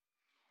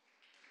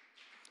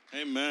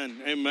Amen.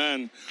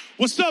 Amen.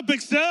 What's up,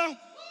 Excel?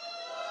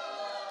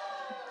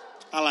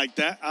 I like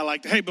that.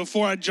 Hey,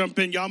 before I jump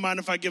in, y'all mind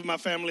if I give my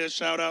family a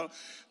shout out?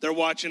 They're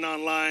watching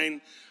online.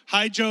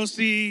 Hi,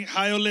 Josie.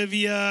 Hi,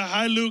 Olivia.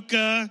 Hi,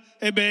 Luca.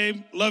 Hey,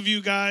 babe. Love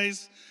you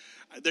guys.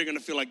 They're going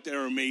to feel like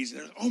they're amazing.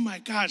 They're like, oh, my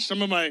gosh.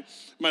 Some of my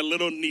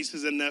little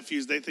nieces and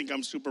nephews, they think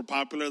I'm super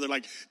popular. They're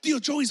like, Dio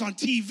Joey's on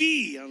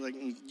TV. I'm like,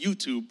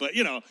 YouTube. But,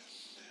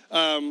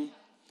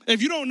 if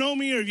you don't know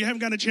me or if you haven't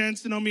got a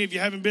chance to know me, if you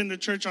haven't been to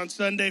church on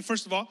Sunday,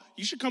 first of all,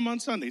 you should come on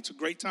Sunday. It's a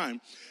great time.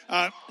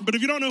 But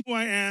if you don't know who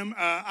I am,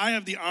 I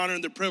have the honor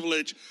and the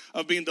privilege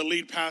of being the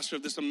lead pastor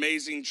of this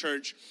amazing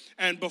church.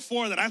 And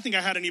before that, I think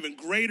I had an even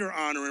greater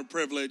honor and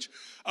privilege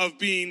of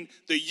being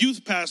the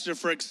youth pastor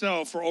for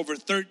Excel for over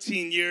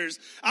 13 years.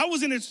 I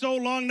was in it so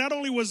long, not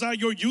only was I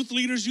your youth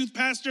leader's youth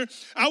pastor,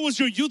 I was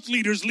your youth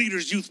leader's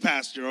youth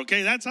pastor,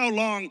 okay? That's how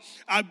long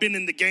I've been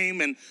in the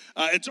game. And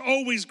it's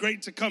always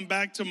great to come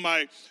back to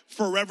my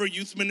forever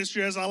youth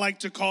ministry, as I like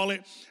to call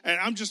it. And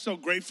I'm just so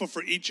grateful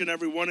for each and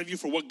every one of you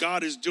for what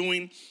God is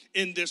doing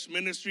in this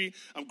ministry.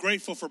 I'm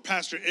grateful for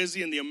Pastor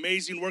Izzy and the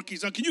amazing work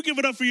he's done. Can you give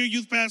it up for your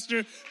youth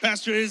pastor,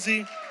 Pastor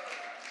Izzy?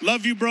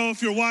 Love you, bro,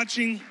 if you're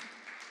watching.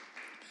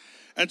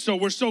 And so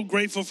we're so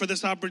grateful for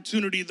this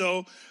opportunity,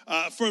 though,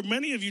 for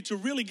many of you to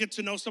really get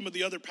to know some of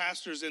the other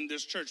pastors in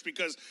this church,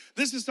 because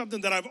this is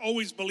something that I've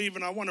always believed,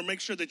 and I want to make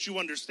sure that you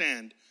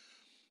understand.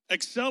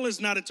 Excel is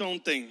not its own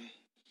thing.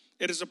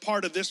 It is a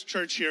part of this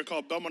church here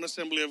called Belmont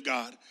Assembly of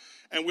God.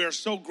 And we are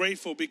so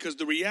grateful because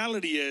the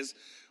reality is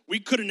we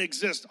couldn't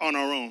exist on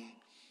our own.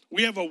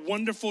 We have a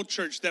wonderful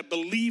church that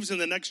believes in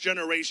the next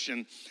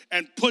generation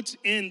and puts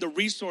in the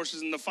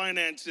resources and the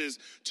finances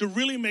to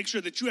really make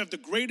sure that you have the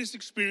greatest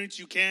experience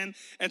you can,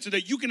 and so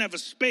that you can have a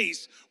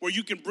space where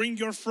you can bring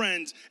your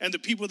friends and the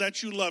people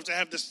that you love to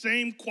have the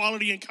same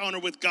quality encounter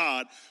with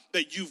God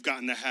that you've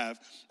gotten to have.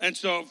 And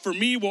so for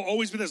me, we'll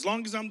always be, as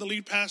long as I'm the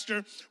lead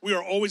pastor, we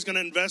are always going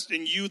to invest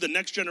in you, the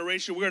next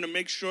generation. We're going to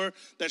make sure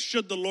that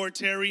should the Lord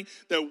tarry,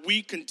 that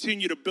we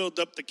continue to build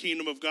up the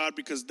kingdom of God,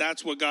 because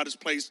that's what God has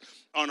placed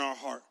on our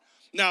heart.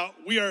 Now,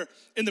 we are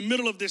in the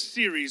middle of this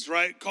series,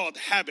 right, called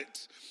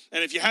Habits.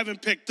 And if you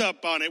haven't picked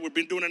up on it, we've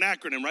been doing an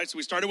acronym, right? So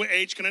we started with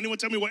H. Can anyone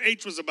tell me what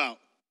H was about?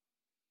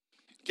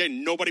 Okay,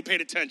 nobody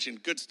paid attention.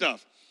 Good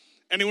stuff.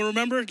 Anyone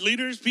remember?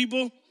 Leaders,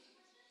 people?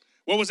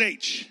 What was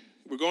H?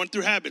 We're going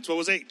through habits. What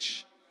was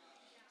H?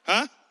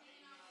 Huh?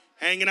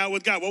 Hanging out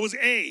with God. What was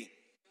A?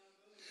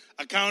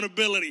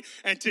 Accountability.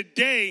 And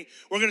today,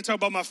 we're going to talk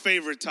about my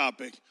favorite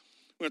topic.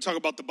 We're going to talk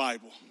about the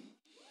Bible.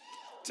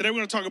 Today, we're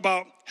going to talk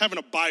about having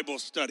a Bible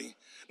study.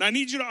 Now, I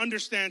need you to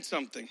understand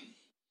something.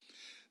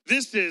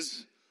 This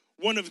is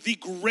one of the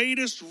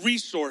greatest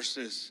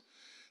resources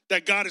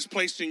that God has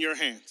placed in your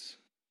hands.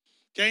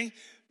 Okay?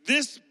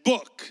 This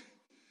book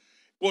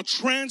will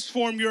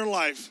transform your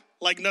life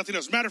like nothing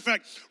else. Matter of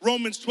fact,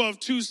 Romans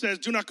 12:2 says,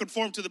 do not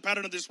conform to the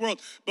pattern of this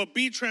world, but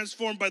be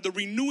transformed by the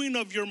renewing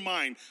of your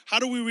mind. How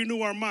do we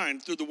renew our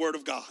mind? Through the word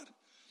of God.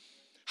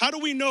 How do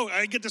we know?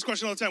 I get this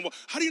question all the time. Well,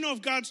 how do you know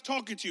if God's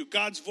talking to you?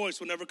 God's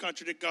voice will never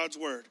contradict God's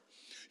word.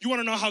 You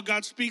want to know how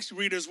God speaks?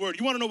 Read his word.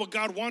 You want to know what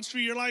God wants for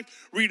your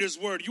life? Read his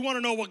word. You want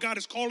to know what God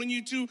is calling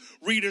you to?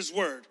 Read his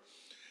word.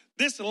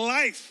 This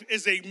life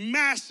is a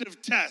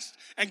massive test,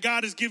 and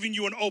God is giving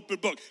you an open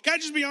book. Can I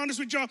just be honest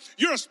with y'all?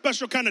 You're a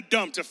special kind of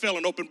dumb to fail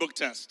an open book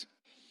test.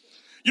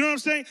 You know what I'm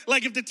saying?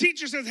 Like if the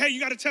teacher says, hey, you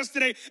got a test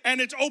today,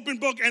 and it's open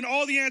book, and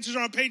all the answers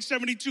are on page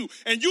 72,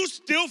 and you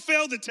still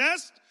fail the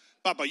test,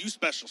 Papa, you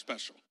special.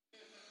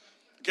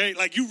 Okay,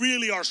 like you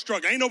really are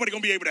struggling. Ain't nobody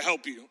gonna be able to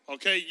help you,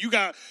 okay? You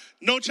got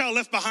No Child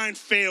Left Behind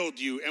failed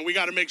you, and we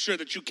gotta make sure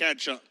that you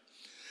catch up.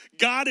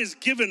 God has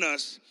given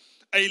us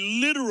a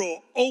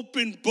literal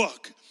open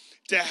book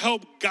to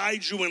help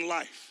guide you in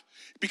life.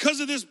 Because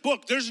of this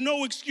book, there's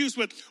no excuse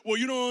with, well,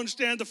 you don't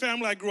understand the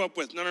family I grew up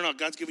with. No,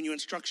 God's giving you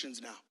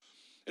instructions now.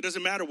 It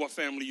doesn't matter what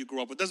family you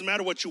grew up with. It doesn't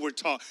matter what you were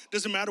taught. It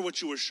doesn't matter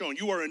what you were shown.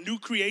 You are a new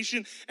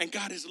creation, and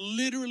God is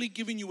literally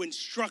giving you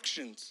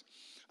instructions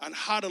on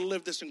how to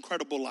live this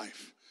incredible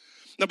life.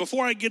 Now,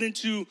 before I get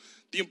into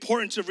the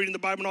importance of reading the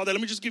Bible and all that,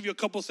 let me just give you a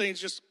couple things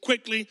just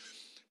quickly,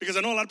 because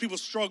I know a lot of people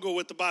struggle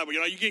with the Bible.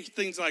 You get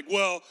things like,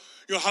 well,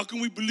 how can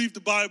we believe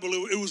the Bible?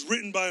 It was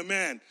written by a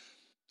man.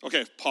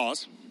 Okay,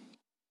 pause.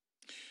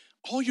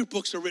 All your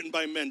books are written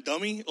by men,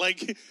 dummy.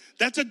 Like,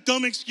 that's a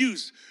dumb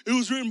excuse. It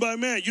was written by a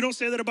man. You don't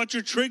say that about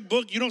your trig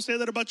book. You don't say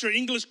that about your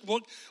English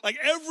book. Like,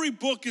 every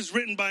book is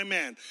written by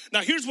man.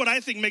 Now, here's what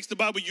I think makes the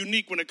Bible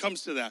unique when it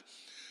comes to that.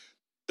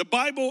 The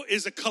Bible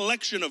is a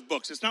collection of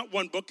books. It's not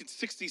one book. It's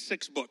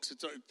 66 books.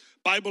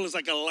 Bible is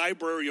like a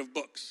library of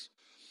books.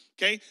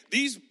 Okay?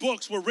 These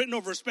books were written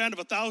over a span of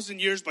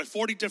 1,000 years by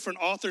 40 different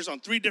authors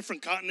on 3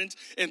 different continents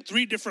in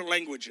 3 different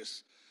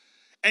languages.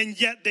 And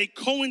yet they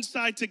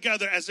coincide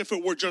together as if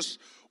it were just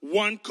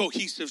one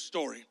cohesive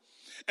story.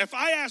 If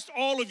I asked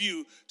all of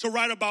you to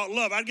write about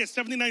love, I'd get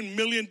 79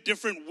 million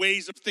different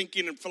ways of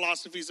thinking and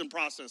philosophies and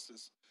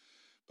processes.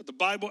 But the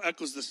Bible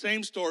echoes the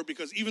same story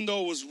because even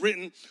though it was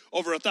written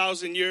over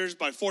 1,000 years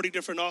by 40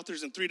 different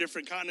authors in 3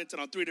 different continents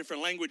and on 3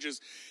 different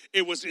languages,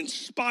 it was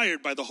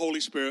inspired by the Holy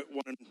Spirit,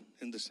 one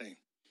and the same.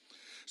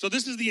 So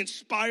this is the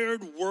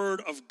inspired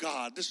word of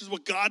God. This is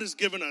what God has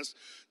given us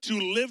to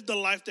live the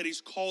life that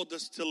he's called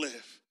us to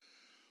live.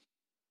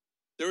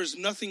 There is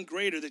nothing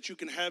greater that you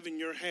can have in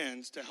your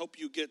hands to help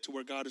you get to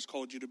where God has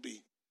called you to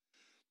be.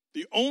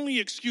 The only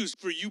excuse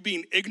for you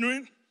being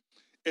ignorant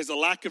is a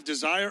lack of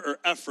desire or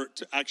effort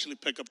to actually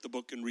pick up the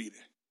book and read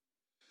it.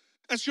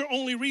 That's your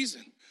only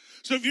reason.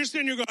 So if you're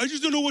sitting here going, I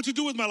just don't know what to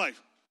do with my life.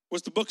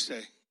 What's the book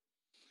say?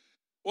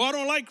 Well, I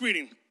don't like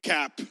reading.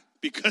 Cap.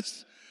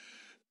 Because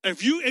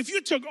if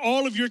you took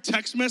all of your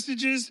text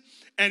messages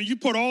and you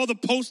put all the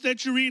posts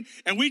that you read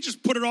and we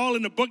just put it all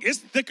in the book, it's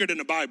thicker than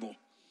the Bible.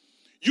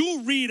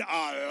 You'll read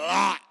a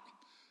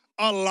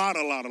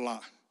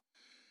lot.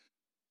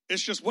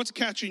 It's just what's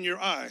catching your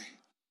eye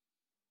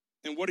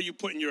and what are you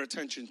putting your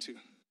attention to?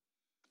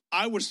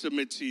 I would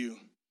submit to you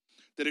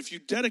that if you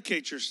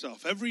dedicate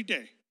yourself every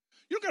day,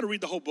 you don't got to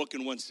read the whole book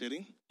in one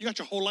sitting. You got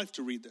your whole life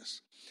to read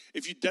this.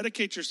 If you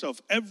dedicate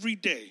yourself every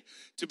day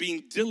to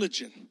being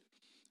diligent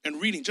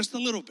and reading just a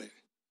little bit,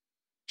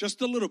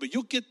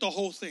 you'll get the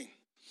whole thing.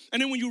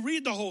 And then when you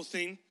read the whole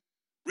thing,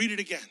 read it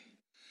again.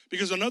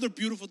 Because another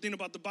beautiful thing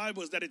about the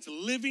Bible is that it's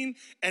living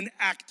and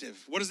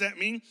active. What does that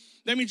mean?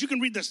 That means you can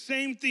read the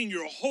same thing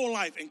your whole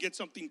life and get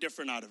something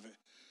different out of it.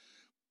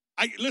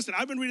 Listen,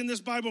 I've been reading this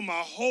Bible my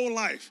whole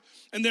life,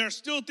 and there are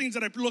still things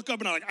that I look up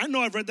and I'm like, I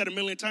know I've read that a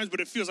million times,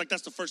 but it feels like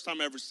that's the first time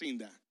I've ever seen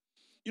that.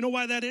 You know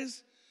why that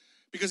is?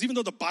 Because even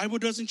though the Bible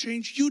doesn't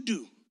change, you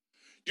do.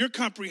 Your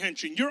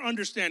comprehension, your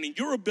understanding,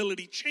 your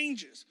ability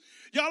changes.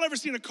 Y'all ever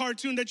seen a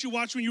cartoon that you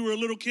watched when you were a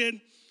little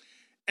kid?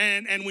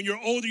 And when you're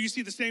older, you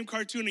see the same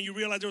cartoon and you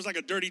realize there was like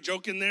a dirty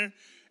joke in there.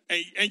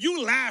 And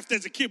you laughed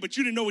as a kid, but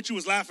you didn't know what you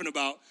was laughing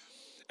about.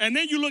 And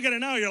then you look at it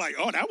now, you're like,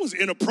 oh, that was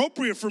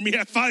inappropriate for me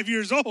at 5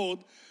 years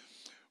old.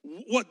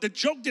 What, the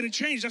joke didn't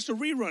change. That's a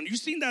rerun. You've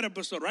seen that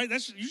episode, right?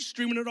 You're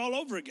streaming it all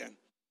over again.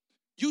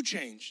 You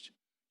changed.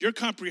 Your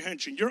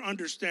comprehension, your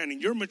understanding,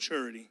 your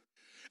maturity.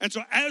 And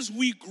so as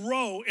we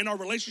grow in our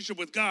relationship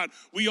with God,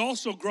 we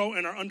also grow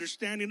in our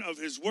understanding of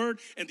his word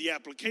and the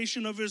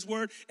application of his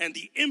word and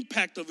the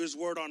impact of his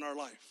word on our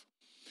life.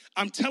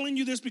 I'm telling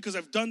you this because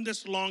I've done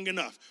this long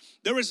enough.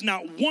 There is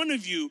not one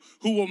of you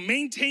who will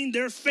maintain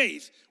their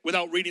faith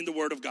without reading the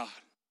word of God.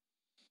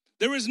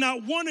 There is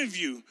not one of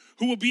you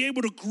who will be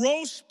able to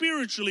grow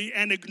spiritually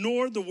and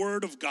ignore the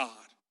word of God.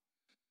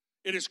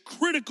 It is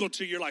critical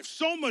to your life,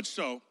 so much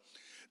so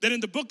that in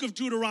the book of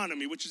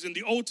Deuteronomy, which is in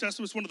the Old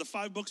Testament, it's one of the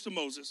 5 books of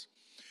Moses,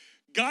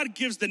 God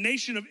gives the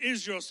nation of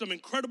Israel some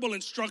incredible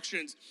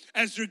instructions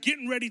as they're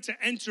getting ready to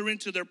enter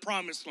into their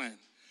promised land.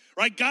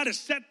 Right? God has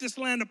set this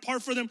land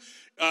apart for them.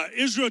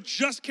 Israel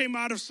just came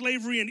out of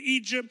slavery in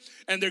Egypt,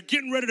 and they're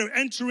getting ready to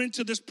enter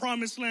into this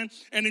promised land.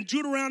 And in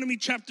Deuteronomy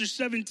chapter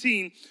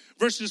 17,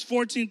 verses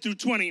 14 through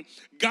 20,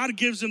 God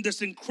gives them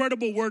this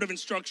incredible word of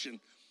instruction.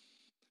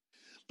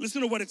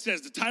 Listen to what it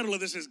says. The title of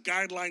this is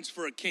Guidelines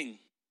for a King.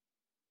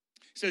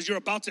 It says, you're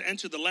about to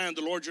enter the land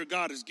the Lord your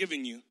God is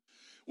giving you.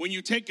 When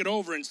you take it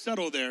over and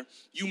settle there,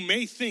 you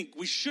may think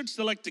we should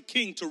select a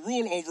king to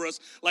rule over us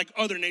like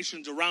other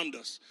nations around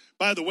us.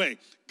 By the way,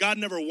 God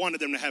never wanted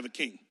them to have a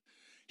king.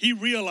 He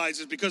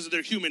realizes because of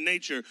their human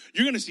nature,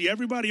 you're going to see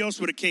everybody else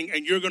with a king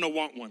and you're going to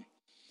want one.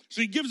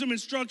 So he gives them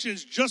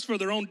instructions just for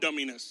their own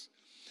dumminess.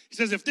 He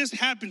says, if this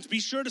happens,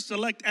 be sure to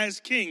select as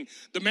king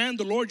the man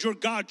the Lord your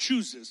God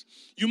chooses.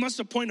 You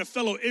must appoint a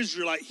fellow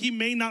Israelite. He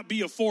may not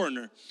be a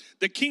foreigner.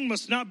 The king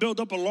must not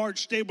build up a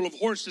large stable of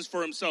horses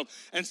for himself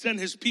and send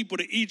his people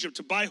to Egypt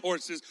to buy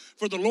horses,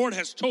 for the Lord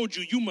has told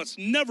you, you must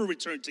never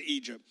return to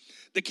Egypt.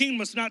 The king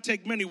must not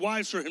take many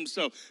wives for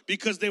himself,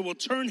 because they will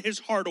turn his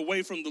heart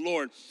away from the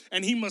Lord.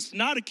 And he must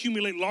not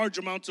accumulate large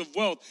amounts of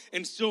wealth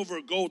in silver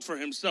or gold for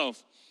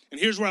himself. And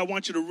here's where I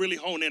want you to really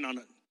hone in on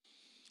it.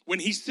 When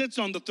he sits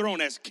on the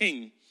throne as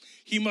king,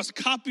 he must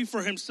copy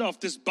for himself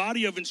this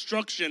body of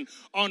instruction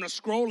on a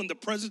scroll in the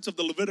presence of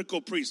the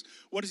Levitical priest.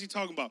 What is he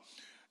talking about?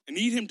 I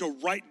need him to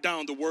write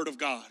down the word of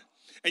God.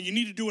 And you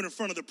need to do it in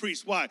front of the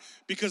priest. Why?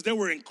 Because there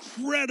were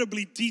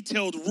incredibly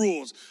detailed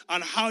rules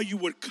on how you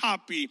would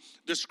copy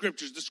the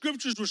scriptures. The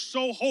scriptures were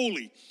so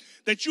holy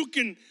that you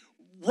can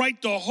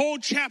write the whole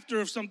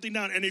chapter of something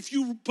down. And if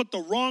you put the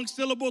wrong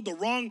syllable, the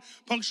wrong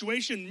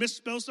punctuation,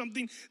 misspell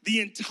something, the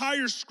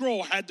entire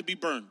scroll had to be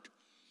burned.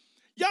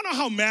 Y'all know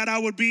how mad I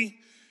would be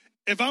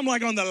if I'm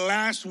like on the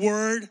last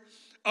word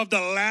of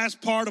the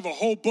last part of a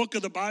whole book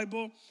of the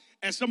Bible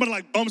and somebody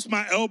like bumps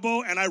my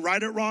elbow and I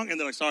write it wrong and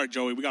they're like, sorry,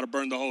 Joey, we got to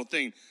burn the whole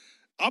thing.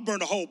 I'll burn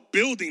the whole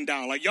building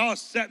down. Like, y'all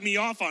set me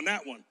off on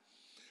that one.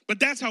 But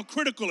that's how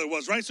critical it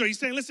was, right? So he's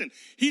saying, listen,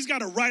 he's got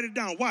to write it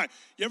down. Why?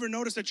 You ever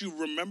notice that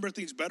you remember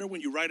things better when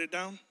you write it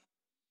down?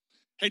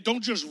 Hey,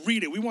 don't just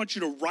read it. We want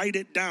you to write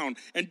it down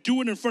and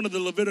do it in front of the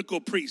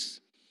Levitical priests.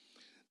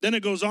 Then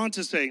it goes on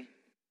to say,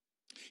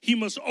 he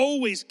must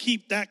always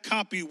keep that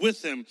copy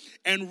with him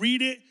and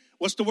read it.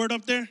 What's the word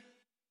up there?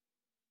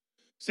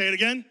 Say it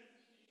again.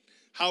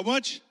 How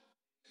much?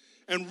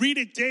 and read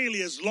it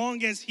daily as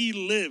long as he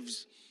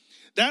lives.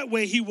 That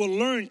way he will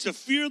learn to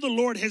fear the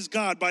Lord his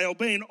God by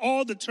obeying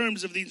all the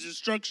terms of these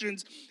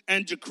instructions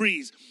and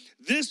decrees.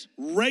 This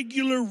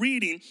regular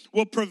reading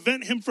will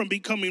prevent him from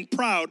becoming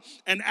proud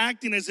and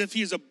acting as if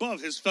he is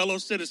above his fellow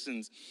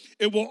citizens.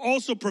 It will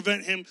also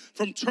prevent him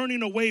from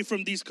turning away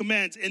from these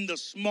commands in the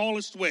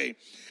smallest way.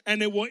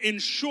 And it will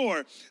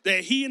ensure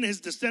that he and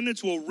his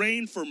descendants will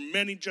reign for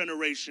many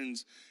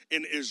generations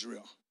in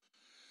Israel.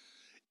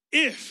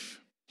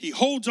 If he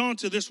holds on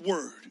to this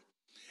word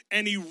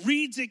and he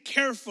reads it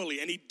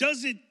carefully and he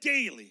does it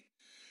daily,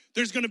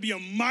 there's going to be a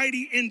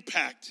mighty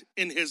impact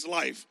in his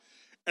life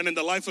and in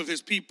the life of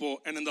his people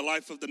and in the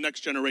life of the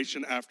next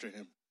generation after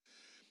him.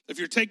 If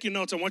you're taking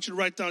notes, I want you to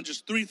write down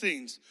just 3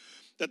 things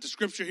that the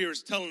scripture here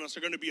is telling us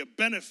are going to be a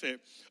benefit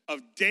of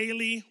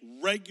daily,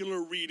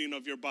 regular reading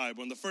of your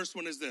Bible. And the first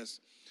one is this: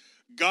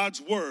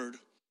 God's word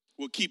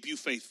will keep you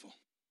faithful.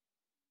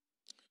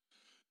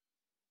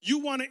 You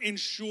want to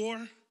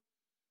ensure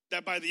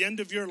that by the end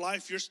of your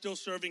life, you're still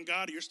serving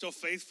God, you're still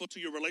faithful to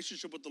your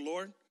relationship with the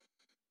Lord.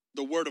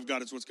 The word of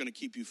God is what's going to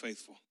keep you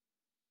faithful.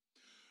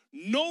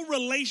 No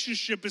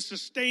relationship is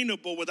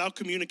sustainable without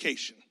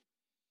communication,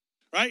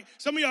 right?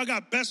 Some of y'all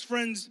got best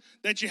friends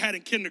that you had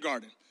in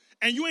kindergarten,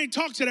 and you ain't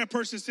talked to that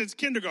person since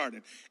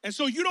kindergarten. And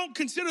so you don't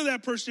consider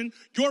that person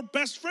your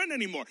best friend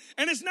anymore.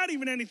 And it's not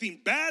even anything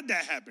bad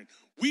that happened.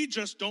 We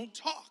just don't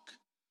talk.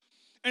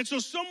 And so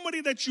somebody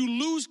that you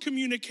lose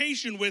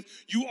communication with,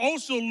 you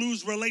also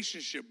lose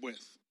relationship with.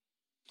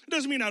 It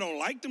doesn't mean I don't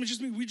like them. It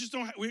just means we just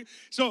don't.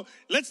 So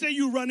let's say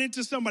you run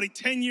into somebody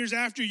 10 years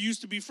after you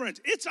used to be friends.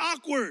 It's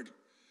awkward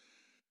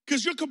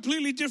because you're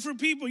completely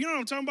different people. You know what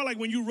I'm talking about? Like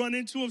when you run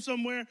into them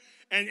somewhere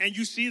and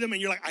you see them and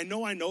you're like, I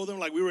know them.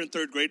 Like we were in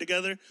 3rd grade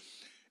together.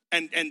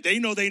 And they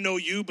know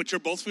you, but you're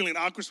both feeling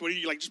awkward. So what do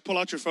you like? Just pull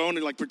out your phone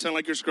and like pretend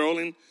like you're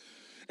scrolling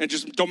and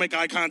just don't make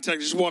eye contact.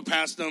 Just walk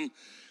past them.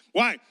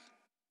 Why?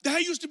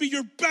 That used to be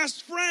your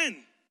best friend,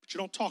 but you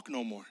don't talk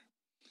no more.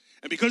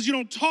 And because you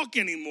don't talk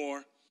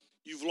anymore,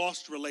 you've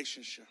lost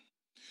relationship.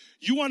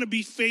 You want to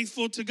be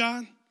faithful to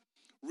God?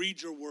 Read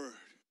your word.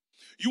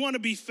 You want to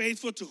be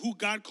faithful to who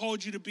God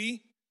called you to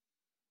be?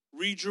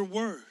 Read your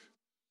word.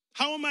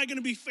 How am I going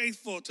to be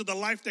faithful to the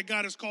life that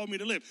God has called me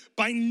to live?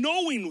 By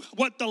knowing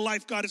what the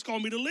life God has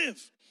called me to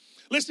live.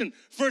 Listen,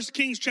 1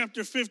 Kings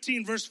chapter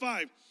 15, verse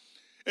 5.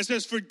 It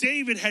says, for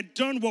David had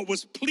done what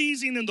was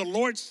pleasing in the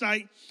Lord's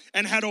sight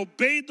and had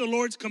obeyed the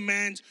Lord's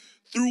commands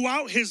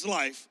throughout his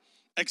life,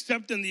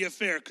 except in the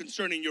affair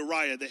concerning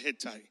Uriah the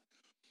Hittite.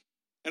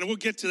 And we'll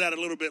get to that a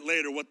little bit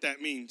later, what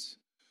that means.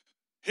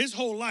 His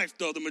whole life,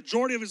 though, the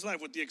majority of his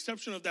life, with the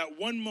exception of that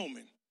one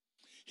moment,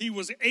 he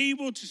was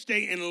able to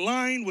stay in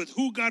line with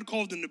who God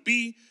called him to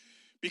be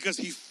because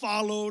he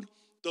followed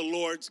the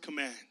Lord's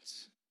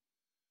commands.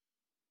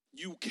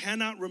 You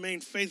cannot remain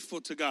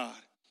faithful to God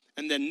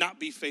and then not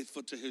be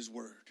faithful to his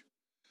word.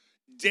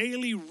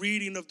 Daily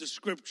reading of the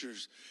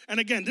scriptures.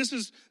 And again,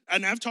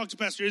 and I've talked to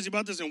Pastor Izzy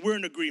about this, and we're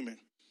in agreement.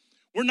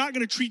 We're not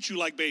going to treat you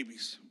like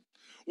babies.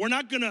 We're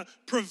not going to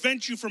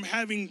prevent you from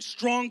having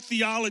strong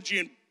theology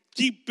and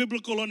deep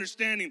biblical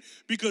understanding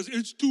because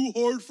it's too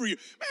hard for you.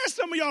 Man,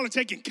 some of y'all are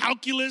taking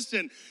calculus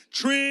and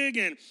trig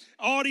and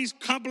all these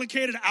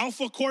complicated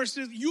alpha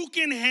courses. You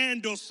can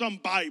handle some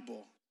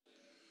Bible.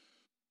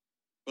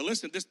 But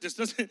listen, this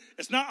doesn't,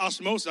 it's not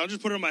osmosis. I'll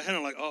just put it in my head.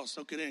 I'm like, oh,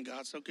 soak it in,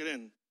 God, soak it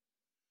in.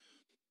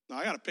 No,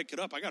 I got to pick it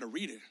up. I got to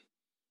read it.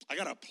 I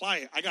got to apply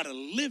it. I got to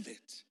live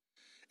it.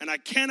 And I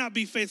cannot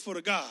be faithful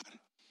to God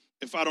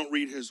if I don't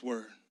read his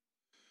word.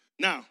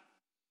 Now,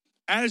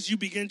 as you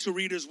begin to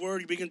read his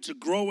word, you begin to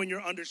grow in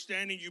your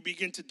understanding. You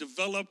begin to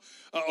develop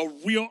a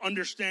real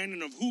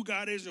understanding of who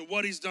God is and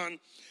what he's done.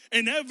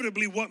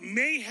 Inevitably, what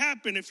may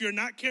happen if you're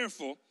not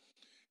careful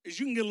is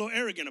you can get a little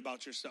arrogant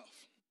about yourself.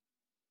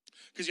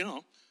 Because,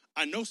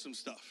 I know some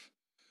stuff.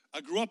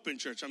 I grew up in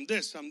church. I'm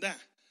this, I'm that.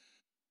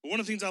 But one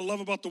of the things I love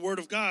about the word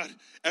of God,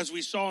 as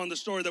we saw in the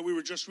story that we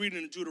were just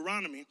reading in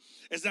Deuteronomy,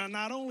 is that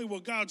not only will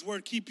God's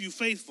word keep you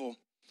faithful,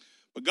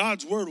 but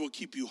God's word will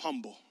keep you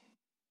humble.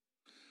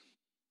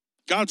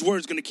 God's word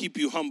is going to keep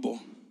you humble,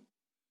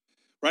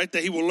 right?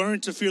 That he will learn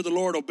to fear the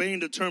Lord, obeying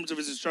the terms of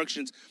his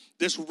instructions.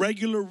 This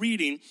regular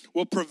reading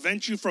will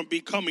prevent you from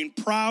becoming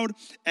proud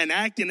and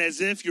acting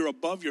as if you're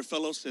above your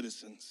fellow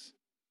citizens.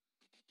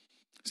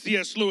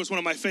 C.S. Lewis, one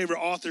of my favorite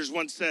authors,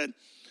 once said,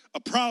 a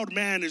proud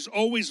man is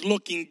always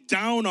looking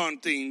down on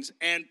things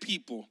and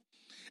people.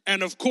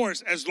 And of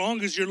course, as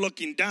long as you're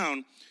looking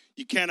down,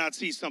 you cannot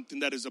see something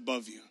that is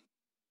above you.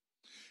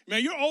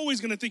 Man, you're always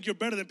going to think you're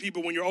better than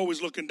people when you're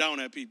always looking down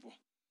at people.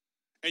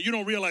 And you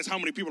don't realize how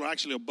many people are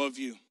actually above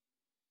you,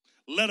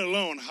 let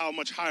alone how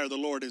much higher the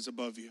Lord is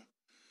above you.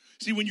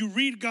 See, when you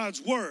read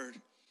God's word,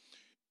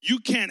 you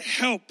can't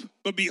help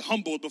but be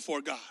humbled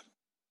before God.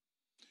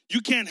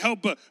 You can't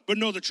help but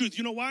know the truth.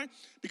 You know why?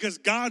 Because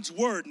God's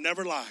word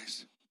never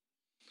lies.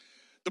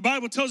 The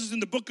Bible tells us in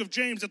the book of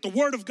James that the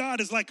word of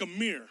God is like a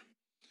mirror.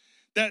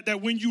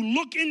 That when you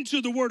look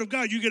into the word of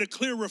God, you get a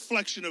clear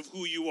reflection of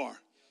who you are.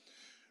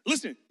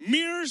 Listen,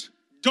 mirrors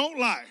don't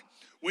lie.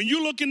 when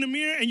you look in the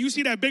mirror and you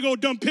see that big old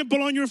dumb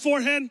pimple on your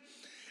forehead,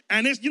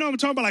 and it's, you know what I'm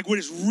talking about, like when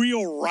it's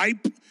real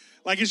ripe,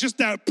 like it's just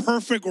that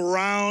perfect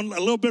round, a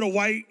little bit of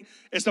white,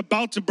 it's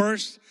about to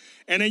burst,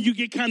 and then you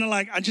get kind of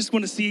like, I just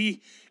want to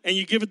see, and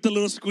you give it the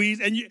little squeeze,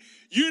 and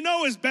you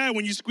know it's bad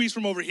when you squeeze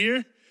from over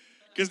here,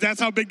 because that's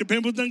how big the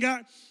pimple done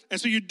got. And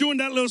so you're doing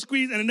that little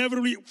squeeze, and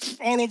inevitably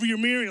all over your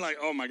mirror, you're like,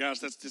 oh my gosh,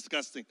 that's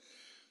disgusting.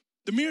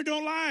 The mirror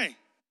don't lie.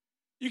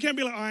 You can't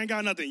be like, oh, I ain't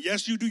got nothing.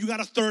 Yes, you do. You got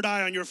a third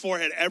eye on your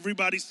forehead.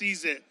 Everybody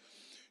sees it.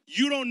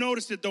 You don't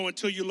notice it, though,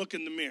 until you look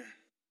in the mirror.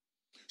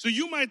 So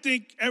you might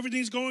think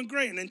everything's going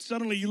great, and then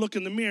suddenly you look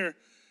in the mirror,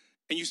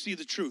 and you see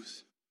the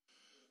truth.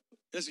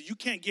 Listen, you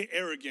can't get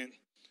arrogant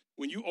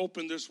when you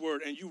open this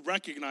word and you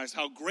recognize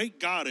how great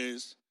God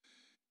is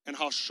and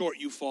how short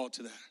you fall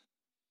to that.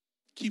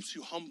 Keeps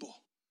you humble.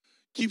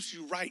 Keeps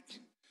you right.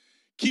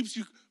 Keeps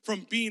you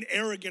from being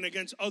arrogant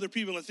against other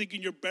people and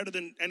thinking you're better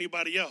than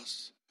anybody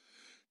else.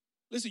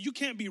 Listen, you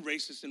can't be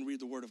racist and read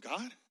the word of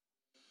God,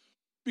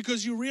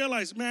 because you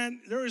realize, man,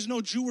 there is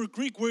no Jew or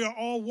Greek. We are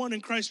all one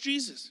in Christ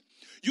Jesus.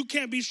 You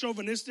can't be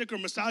chauvinistic or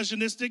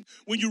misogynistic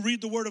when you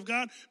read the word of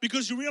God,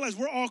 because you realize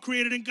we're all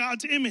created in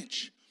God's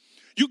image.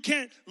 You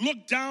can't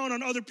look down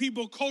on other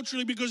people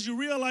culturally, because you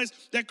realize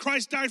that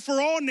Christ died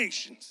for all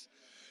nations.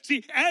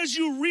 See, as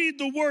you read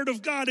the word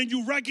of God and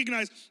you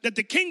recognize that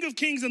the King of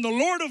Kings and the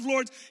Lord of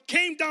Lords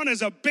came down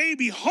as a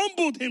baby,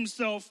 humbled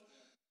himself,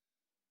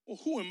 well,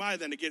 who am I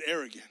then to get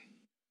arrogant?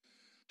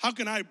 How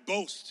can I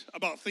boast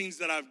about things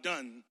that I've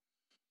done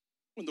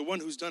when the one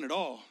who's done it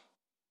all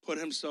put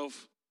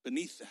himself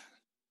beneath that?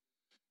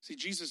 See,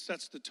 Jesus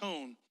sets the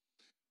tone,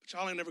 but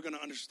y'all ain't never going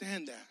to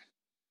understand that.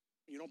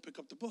 You don't pick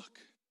up the book.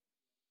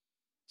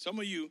 Some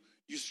of you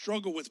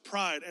struggle with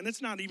pride, and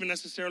it's not even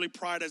necessarily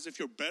pride as if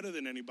you're better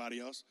than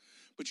anybody else,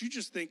 but you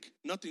just think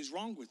nothing's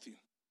wrong with you.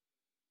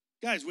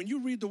 Guys, when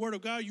you read the word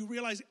of God, you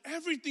realize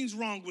everything's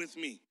wrong with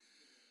me.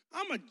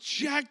 I'm a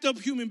jacked up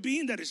human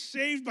being that is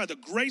saved by the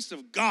grace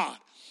of God,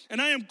 and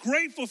I am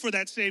grateful for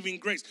that saving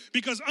grace,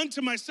 because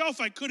unto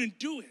myself I couldn't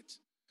do it.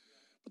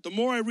 But the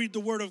more I read the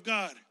word of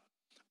God,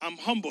 I'm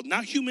humbled,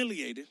 not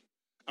humiliated.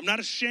 I'm not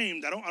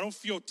ashamed. I don't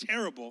feel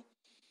terrible.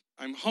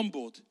 I'm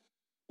humbled.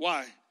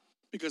 Why?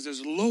 Because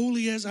as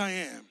lowly as I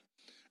am,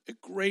 a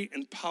great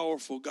and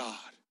powerful God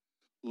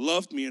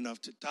loved me enough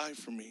to die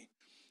for me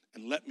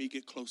and let me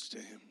get close to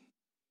him.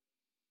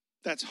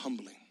 That's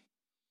humbling.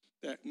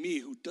 That me,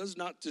 who does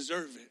not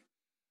deserve it,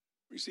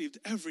 received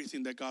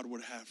everything that God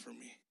would have for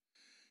me.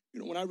 You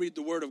know, when I read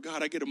the word of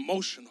God, I get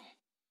emotional,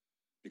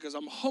 because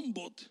I'm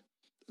humbled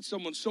that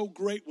someone so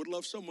great would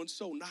love someone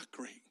so not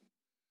great.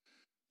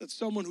 That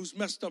someone who's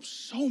messed up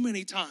so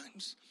many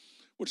times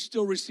would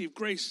still receive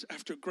grace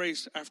after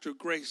grace after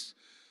grace,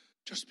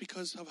 just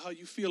because of how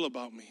you feel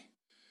about me.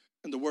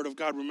 And the word of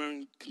God,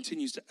 remember,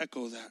 continues to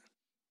echo that.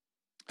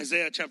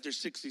 Isaiah chapter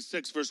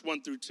 66, verse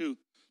 1 through 2.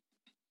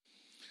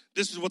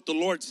 This is what the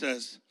Lord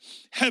says.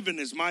 Heaven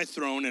is my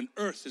throne and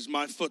earth is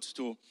my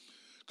footstool.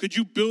 Could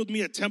you build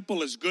me a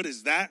temple as good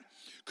as that?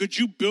 Could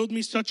you build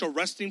me such a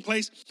resting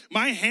place?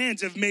 My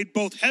hands have made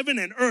both heaven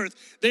and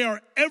earth. They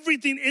are,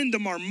 everything in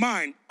them are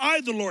mine.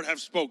 I, the Lord, have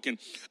spoken.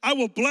 I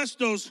will bless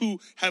those who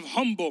have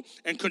humble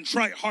and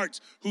contrite hearts,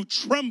 who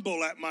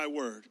tremble at my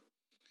word.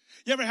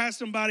 You ever had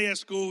somebody at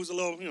school who's a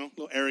little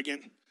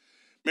arrogant?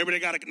 Maybe they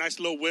got a nice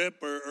little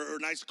whip or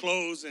nice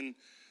clothes, and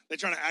they're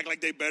trying to act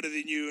like they're better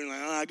than you. And like,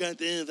 oh, I got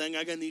this,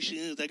 I got these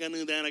shoes, I got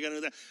that, I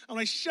got that. I'm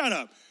like, shut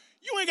up.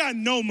 You ain't got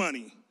no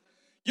money.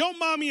 Your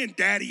mommy and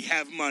daddy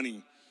have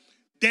money.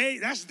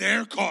 That's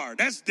their car.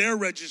 That's their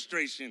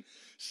registration.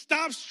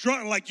 Stop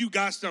strutting like you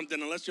got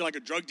something, unless you're like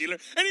a drug dealer.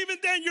 And even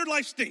then, your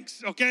life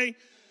stinks, okay?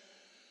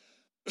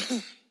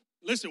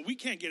 Listen, we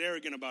can't get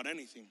arrogant about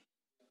anything.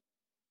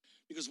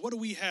 Because what do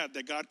we have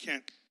that God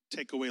can't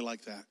take away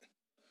like that?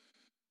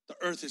 The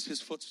earth is his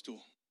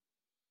footstool.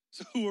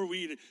 So who are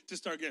we to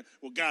start getting,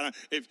 well, God,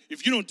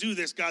 if you don't do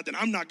this, God, then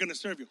I'm not going to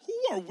serve you.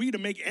 Who are we to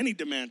make any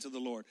demand to the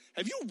Lord?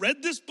 Have you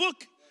read this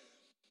book?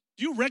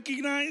 Do you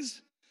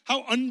recognize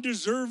how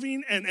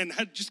undeserving and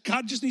how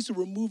God just needs to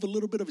remove a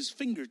little bit of his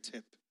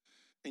fingertip,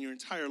 and your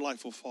entire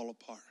life will fall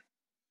apart?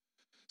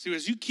 See,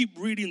 as you keep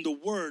reading the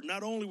word,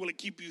 not only will it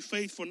keep you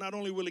faithful, not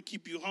only will it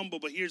keep you humble,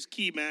 but here's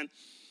key, man.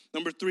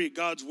 Number 3,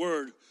 God's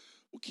word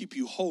will keep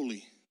you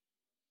holy.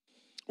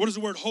 What does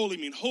the word holy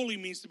mean? Holy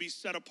means to be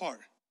set apart.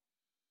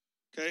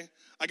 Okay?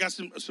 I got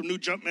some new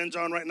Jumpmans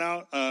on right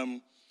now.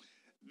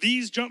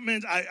 These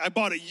Jumpmans I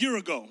bought a year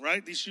ago,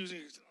 right? These shoes,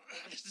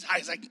 this is as high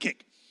as I can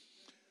kick.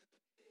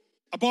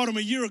 I bought them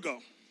a year ago.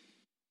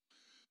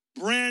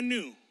 Brand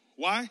new.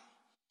 Why?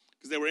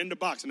 Because they were in the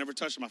box. I never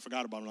touched them. I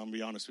forgot about them, I'm going to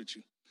be honest with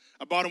you.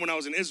 I bought them when I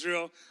was in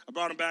Israel. I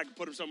brought them back and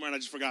put them somewhere, and I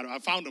just forgot them. I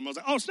found them. I was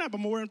like, oh, snap, I'm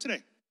going to wear them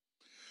today.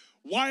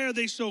 Why are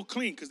they so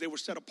clean? Because they were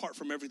set apart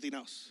from everything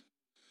else.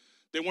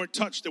 They weren't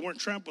touched. They weren't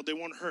trampled. They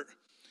weren't hurt.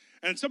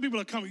 And some people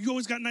are coming, you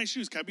always got nice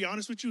shoes. Can I be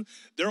honest with you?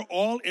 They're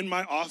all in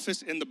my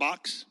office in the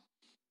box.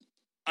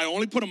 I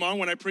only put them on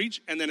when I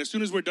preach, and then as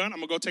soon as we're done, I'm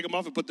going to go take them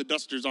off and put the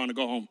dusters on and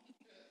go home.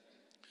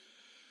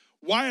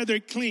 Why are they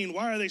clean?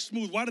 Why are they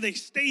smooth? Why do they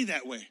stay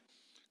that way?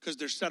 because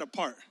they're set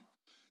apart.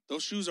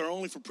 Those shoes are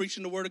only for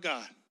preaching the word of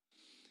God.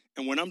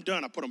 And when I'm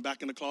done, I put them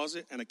back in the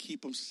closet and I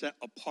keep them set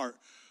apart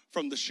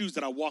from the shoes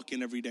that I walk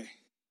in every day.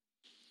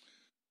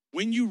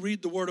 When you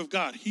read the word of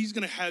God, he's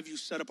going to have you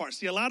set apart.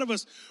 See, a lot of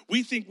us,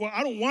 we think, well,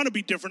 I don't want to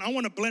be different. I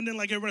want to blend in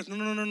like everybody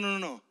else.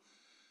 No.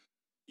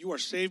 You are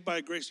saved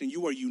by grace and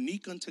you are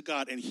unique unto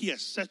God, and he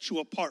has set you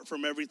apart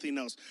from everything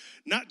else.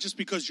 Not just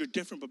because you're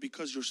different, but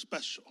because you're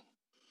special.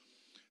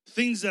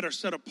 Things that are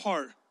set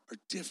apart are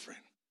different.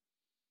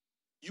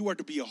 You are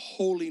to be a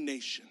holy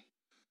nation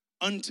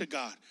unto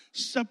God,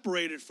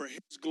 separated for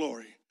his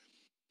glory,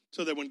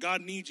 so that when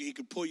God needs you, he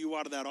could pull you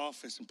out of that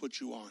office and put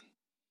you on.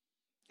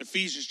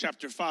 Ephesians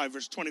chapter 5,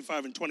 verse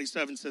 25 and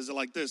 27 says it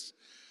like this.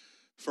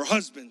 For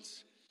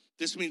husbands,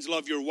 this means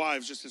love your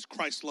wives just as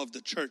Christ loved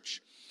the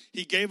church.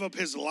 He gave up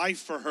his life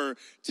for her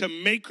to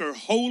make her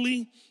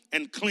holy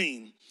and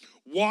clean,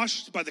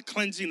 washed by the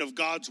cleansing of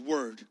God's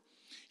word.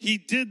 He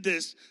did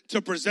this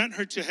to present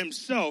her to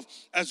himself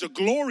as a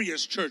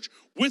glorious church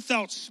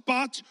without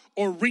spot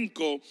or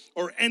wrinkle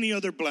or any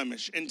other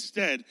blemish.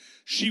 Instead,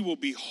 she will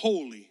be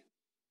holy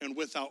and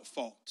without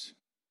fault.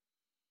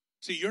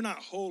 See, you're not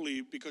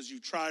holy because you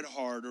tried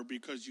hard or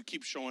because you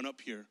keep showing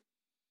up here.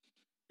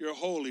 You're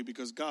holy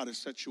because God has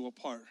set you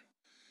apart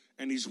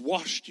and he's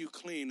washed you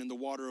clean in the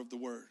water of the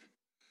word.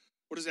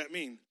 What does that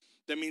mean?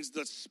 That means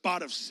the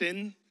spot of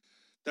sin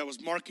that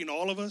was marking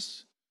all of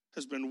us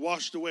has been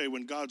washed away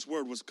when God's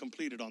word was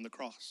completed on the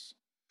cross.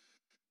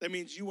 That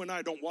means you and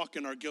I don't walk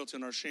in our guilt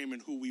and our shame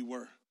and who we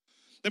were.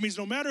 That means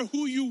no matter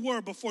who you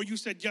were before you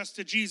said yes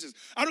to Jesus,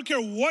 I don't care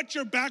what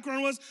your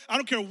background was, I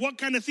don't care what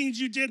kind of things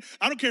you did,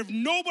 I don't care if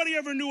nobody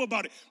ever knew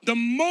about it. The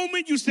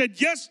moment you said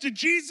yes to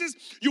Jesus,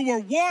 you were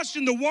washed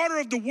in the water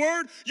of the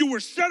word, you were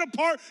set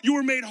apart, you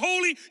were made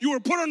holy, you were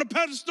put on a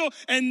pedestal,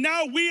 and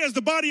now we as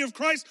the body of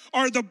Christ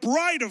are the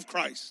bride of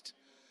Christ.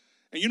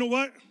 And you know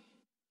what?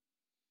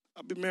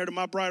 I've been married to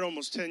my bride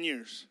almost 10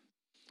 years.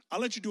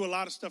 I'll let you do a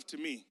lot of stuff to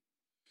me.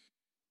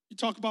 You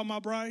talk about my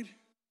bride,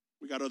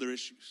 we got other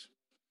issues.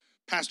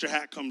 Pastor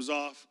hat comes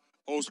off,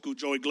 old school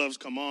Joey gloves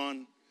come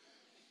on.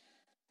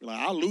 You're like,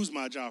 I'll lose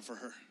my job for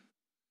her.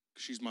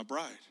 She's my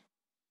bride.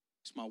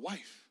 It's my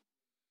wife.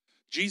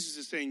 Jesus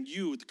is saying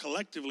you,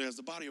 collectively as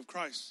the body of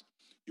Christ,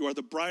 you are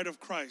the bride of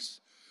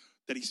Christ,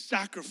 that he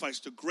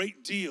sacrificed a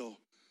great deal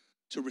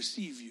to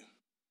receive you.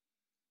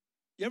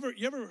 You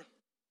ever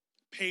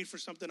paid for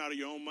something out of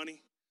your own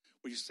money,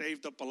 where you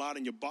saved up a lot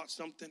and you bought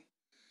something?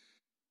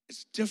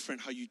 It's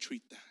different how you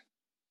treat that.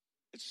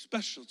 It's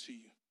special to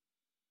you,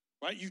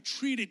 right? You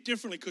treat it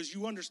differently because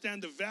you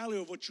understand the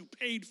value of what you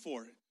paid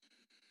for it.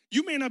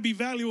 You may not be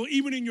valuable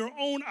even in your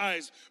own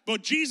eyes,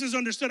 but Jesus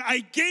understood, I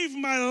gave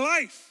my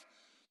life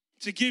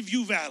to give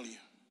you value.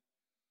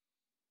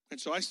 And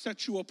so I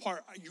set you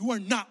apart. You are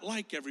not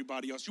like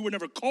everybody else. You were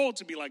never called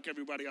to be like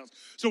everybody else.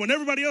 So when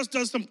everybody else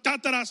does some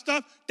da-da-da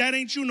stuff, that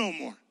ain't you no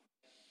more.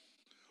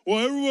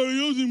 Well,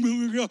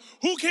 everybody else,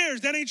 who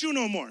cares? That ain't you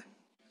no more.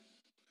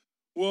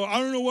 Well, I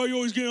don't know why you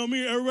always get on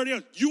me, everybody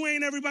else. You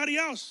ain't everybody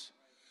else.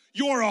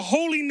 You are a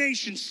holy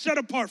nation set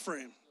apart for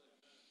him.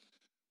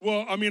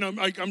 Well, I mean, I'm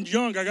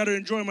young. I got to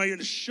enjoy my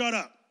years. Shut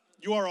up.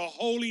 You are a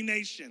holy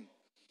nation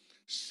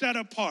set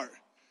apart.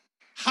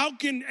 How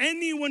can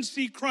anyone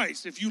see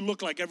Christ if you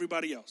look like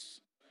everybody else?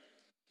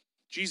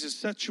 Jesus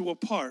set you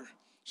apart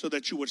so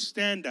that you would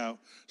stand out,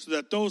 so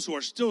that those who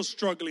are still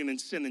struggling in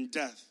sin and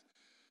death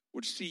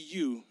would see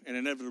you and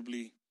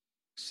inevitably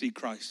see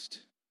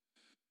Christ.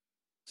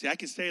 See, I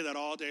can say that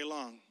all day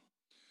long,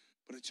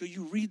 but until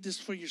you read this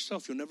for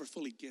yourself, you'll never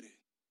fully get it.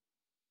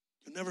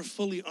 You'll never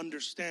fully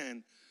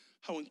understand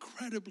how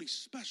incredibly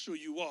special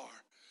you are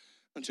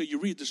until you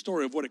read the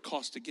story of what it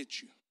cost to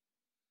get you.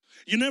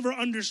 You never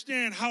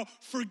understand how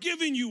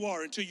forgiving you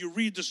are until you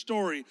read the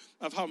story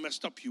of how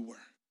messed up you were.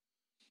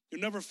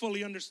 You'll never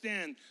fully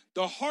understand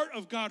the heart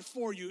of God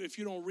for you if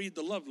you don't read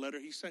the love letter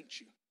he sent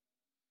you.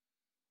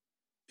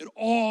 It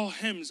all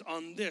hems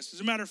on this. As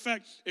a matter of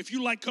fact, if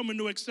you like coming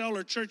to Excel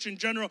or church in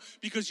general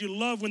because you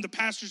love when the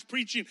pastor's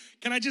preaching,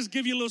 can I just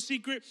give you a little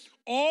secret?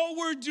 All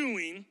we're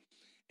doing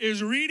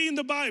is reading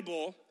the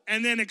Bible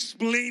and then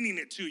explaining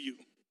it to you.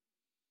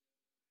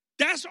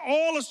 That's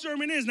all a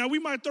sermon is. Now, we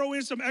might throw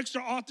in some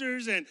extra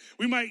authors and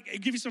we might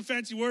give you some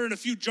fancy word and a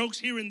few jokes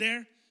here and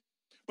there.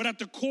 But at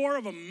the core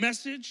of a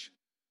message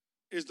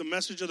is the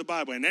message of the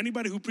Bible. And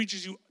anybody who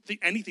preaches you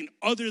anything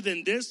other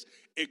than this,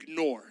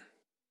 ignore.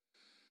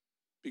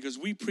 Because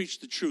we preach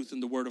the truth in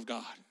the Word of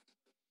God.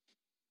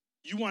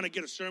 You want to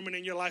get a sermon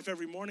in your life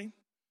every morning?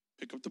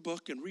 Pick up the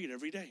book and read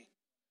every day.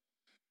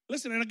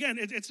 Listen, and again,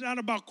 it's not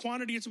about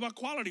quantity, it's about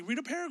quality. Read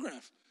a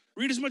paragraph.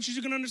 Read as much as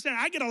you can understand.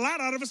 I get a lot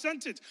out of a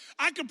sentence.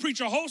 I could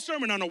preach a whole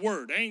sermon on a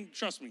word.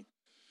 Trust me.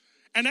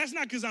 And that's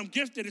not because I'm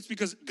gifted. It's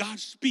because God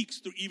speaks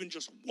through even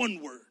just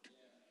one word.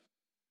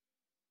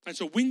 And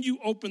so when you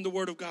open the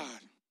Word of God,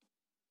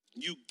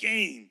 you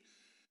gain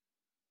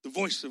the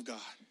voice of God.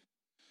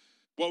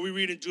 What we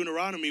read in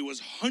Deuteronomy was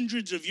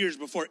hundreds of years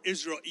before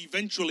Israel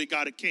eventually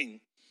got a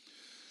king.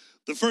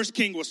 The first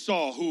king was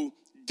Saul, who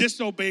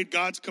disobeyed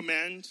God's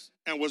commands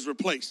and was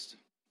replaced.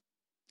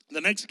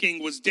 The next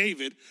king was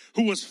David,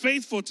 who was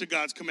faithful to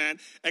God's command,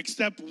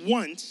 except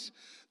once.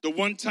 The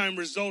one time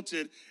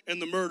resulted in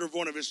the murder of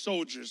one of his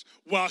soldiers.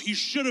 While he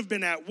should have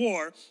been at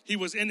war, he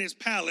was in his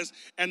palace,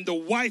 and the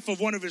wife of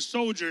one of his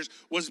soldiers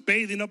was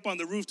bathing up on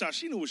the rooftop.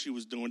 She knew what she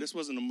was doing. This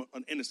wasn't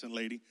an innocent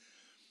lady.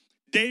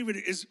 David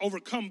is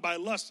overcome by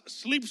lust,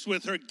 sleeps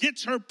with her,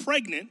 gets her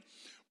pregnant,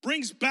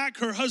 brings back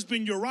her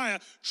husband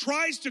Uriah,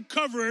 tries to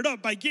cover it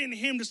up by getting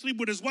him to sleep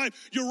with his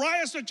wife.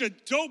 Uriah's such a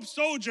dope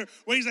soldier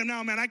where he's like,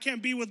 no, man, I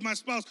can't be with my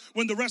spouse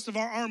when the rest of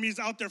our army is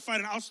out there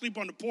fighting. I'll sleep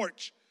on the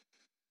porch.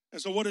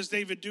 And so what does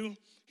David do?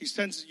 He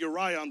sends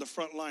Uriah on the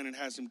front line and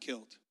has him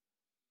killed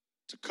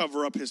to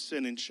cover up his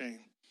sin and shame.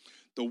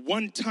 The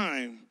one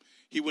time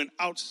he went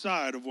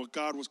outside of what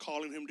God was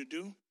calling him to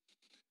do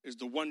is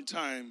the one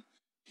time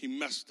he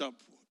messed up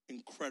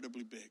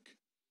incredibly big.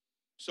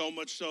 So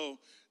much so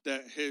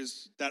that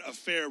that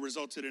affair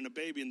resulted in a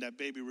baby, and that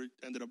baby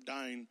ended up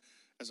dying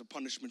as a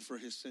punishment for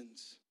his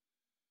sins.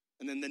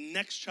 And then the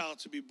next child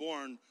to be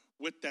born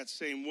with that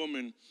same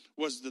woman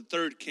was the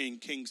third king,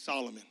 King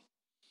Solomon.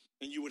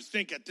 And you would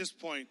think at this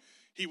point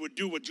he would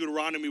do what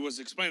Deuteronomy was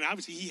explaining.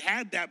 Obviously, he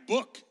had that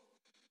book.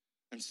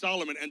 And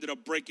Solomon ended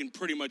up breaking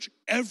pretty much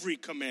every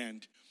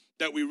command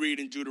that we read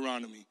in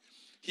Deuteronomy.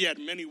 He had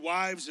many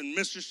wives and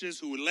mistresses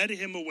who led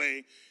him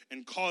away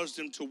and caused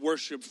him to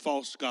worship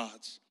false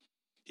gods.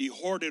 He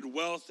hoarded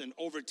wealth and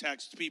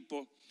overtaxed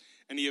people,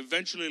 and he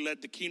eventually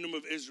led the kingdom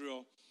of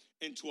Israel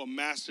into a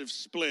massive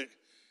split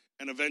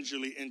and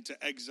eventually into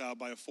exile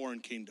by a foreign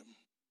kingdom.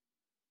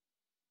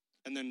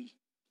 And then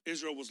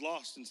Israel was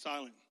lost and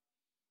silent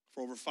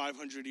for over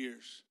 500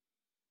 years.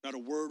 Not a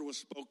word was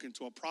spoken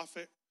to a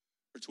prophet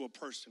or to a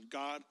person.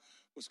 God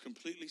was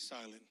completely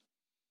silent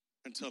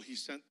until he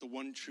sent the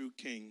one true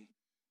king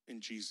in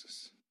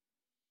Jesus.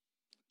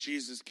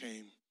 Jesus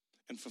came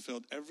and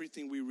fulfilled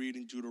everything we read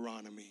in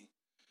Deuteronomy.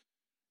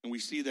 And we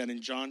see that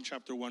in John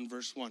chapter 1,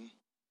 verse 1.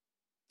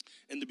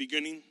 In the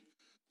beginning,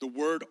 the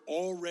Word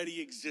already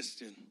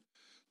existed.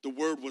 The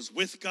Word was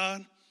with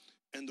God,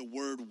 and the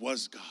Word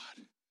was God.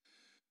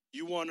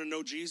 You want to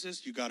know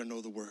Jesus? You got to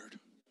know the Word.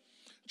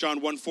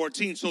 John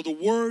 1:14, so the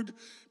Word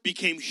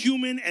became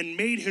human and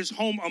made his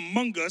home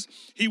among us.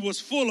 He was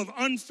full of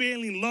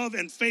unfailing love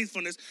and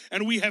faithfulness,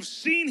 and we have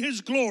seen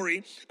his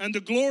glory and the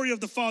glory of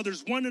the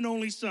Father's one and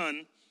only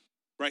Son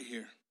right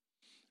here.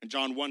 In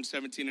John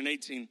 1:17 and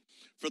 18,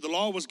 for the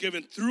law was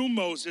given through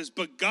Moses,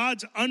 but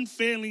God's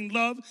unfailing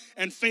love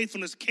and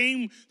faithfulness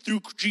came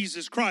through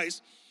Jesus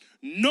Christ.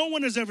 No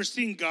one has ever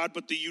seen God,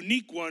 but the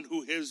unique one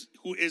who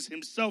is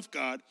himself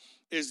God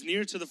is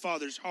near to the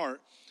Father's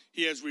heart.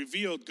 He has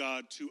revealed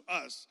God to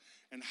us.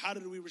 And how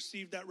did we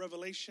receive that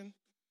revelation?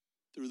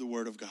 Through the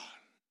Word of God.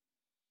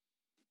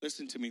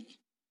 Listen to me.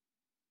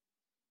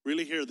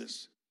 Really hear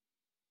this.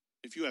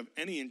 If you have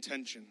any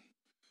intention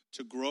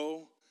to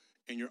grow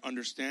in your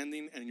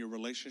understanding and your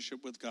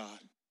relationship with God,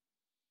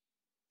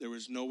 there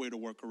is no way to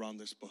work around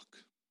this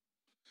book.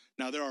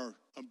 Now, there are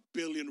a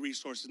billion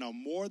resources now,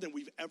 more than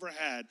we've ever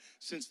had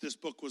since this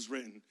book was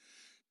written,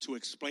 to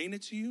explain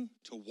it to you,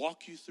 to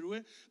walk you through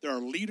it. There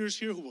are leaders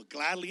here who will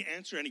gladly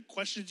answer any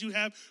questions you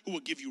have, who will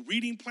give you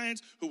reading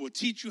plans, who will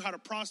teach you how to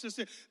process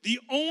it. The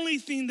only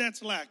thing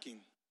that's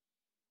lacking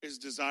is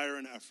desire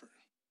and effort.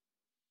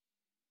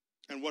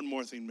 And one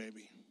more thing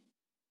maybe,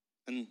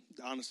 and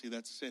honestly,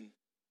 that's sin.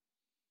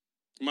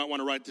 You might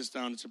want to write this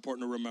down. It's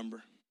important to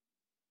remember.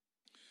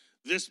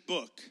 This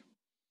book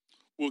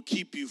will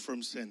keep you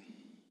from sin,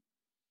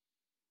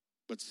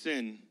 but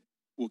sin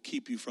will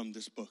keep you from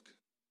this book.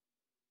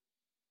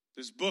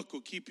 This book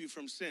will keep you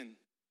from sin,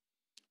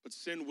 but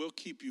sin will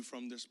keep you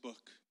from this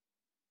book.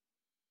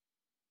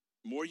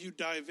 The more you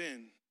dive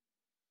in,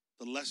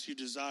 the less you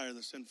desire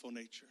the sinful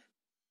nature.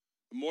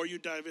 The more you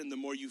dive in, the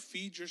more you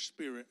feed your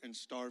spirit and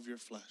starve your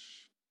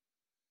flesh.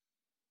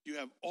 You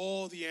have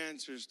all the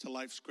answers to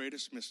life's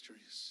greatest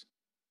mysteries.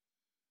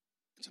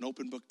 It's an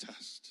open book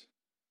test,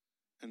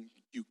 and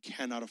you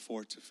cannot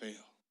afford to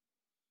fail.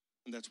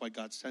 And that's why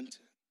God sent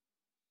it,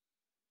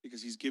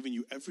 because he's given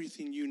you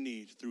everything you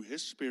need through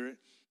his Spirit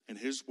and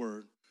his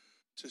Word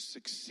to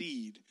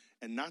succeed.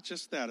 And not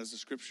just that, as the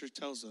scripture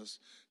tells us,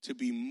 to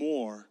be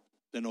more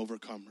than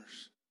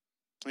overcomers.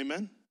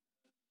 Amen?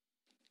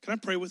 Can I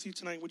pray with you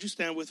tonight? Would you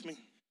stand with me?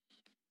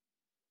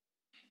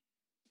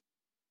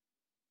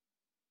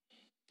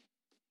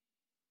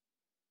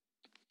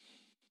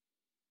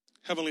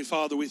 Heavenly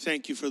Father, we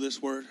thank you for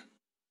this word.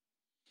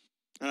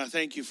 And I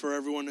thank you for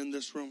everyone in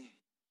this room.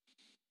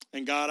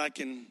 And God, I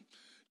can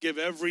give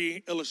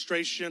every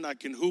illustration. I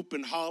can hoop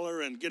and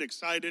holler and get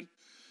excited.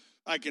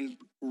 I can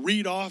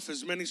read off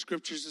as many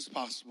scriptures as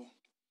possible.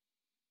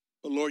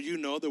 But Lord, you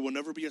know there will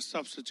never be a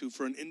substitute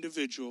for an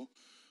individual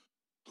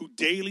who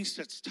daily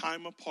sets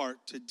time apart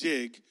to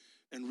dig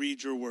and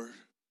read your word.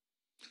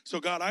 So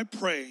God, I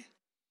pray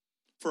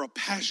for a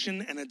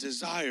passion and a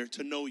desire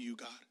to know you,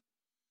 God.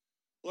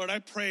 Lord, I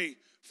pray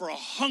for a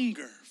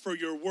hunger for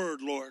your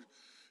word, Lord,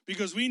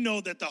 because we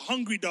know that the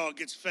hungry dog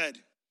gets fed.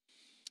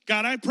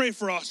 God, I pray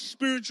for a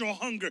spiritual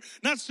hunger,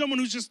 not someone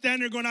who's just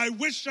standing there going, I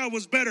wish I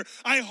was better.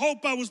 I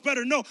hope I was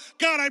better. No,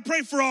 God, I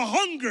pray for a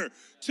hunger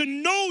to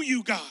know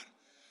you, God,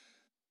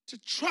 to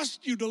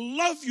trust you, to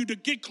love you, to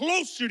get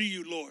closer to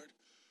you, Lord.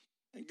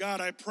 And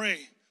God, I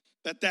pray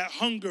that that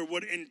hunger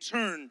would in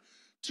turn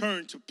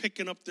to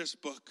picking up this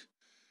book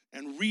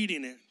and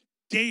reading it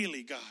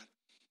daily, God.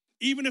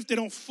 Even if they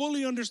don't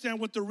fully understand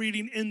what they're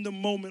reading in the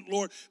moment,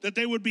 Lord, that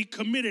they would be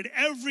committed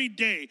every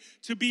day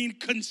to being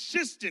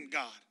consistent,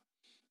 God,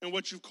 in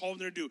what you've called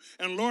them to do.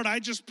 And Lord, I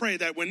just pray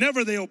that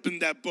whenever they open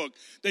that book,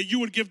 that you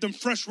would give them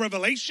fresh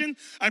revelation.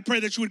 I pray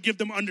that you would give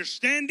them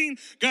understanding.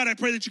 God, I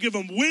pray that you give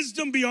them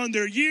wisdom beyond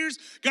their years.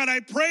 God, I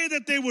pray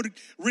that they would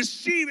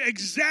receive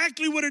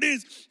exactly what it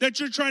is that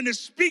you're trying to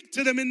speak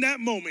to them in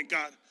that moment,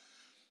 God.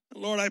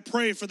 Lord, I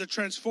pray for the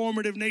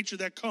transformative nature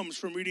that comes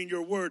from reading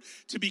your word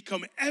to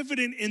become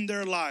evident in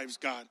their lives,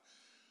 God,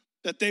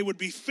 that they would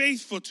be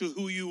faithful to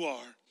who you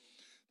are,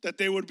 that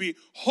they would be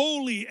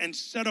holy and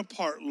set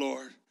apart,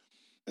 Lord,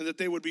 and that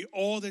they would be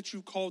all that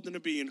you called them to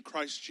be in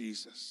Christ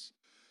Jesus.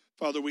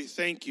 Father, we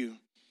thank you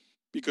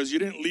because you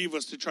didn't leave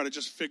us to try to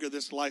just figure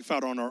this life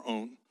out on our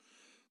own.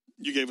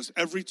 You gave us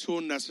every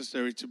tool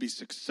necessary to be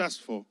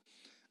successful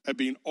at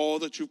being all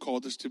that you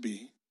called us to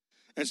be.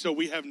 And so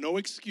we have no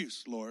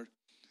excuse, Lord,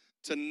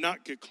 to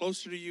not get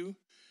closer to you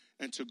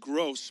and to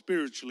grow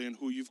spiritually in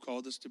who you've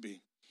called us to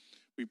be.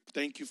 We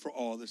thank you for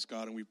all this,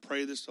 God, and we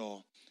pray this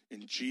all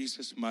in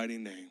Jesus' mighty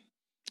name.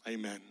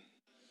 Amen.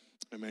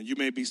 Amen. You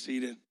may be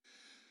seated.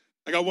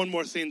 I got one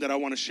more thing that I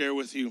want to share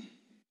with you.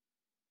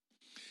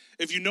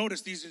 If you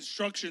notice, these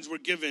instructions were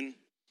given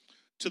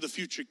to the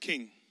future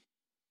king.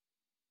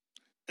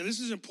 And this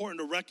is important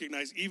to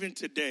recognize even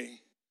today,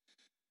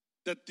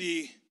 that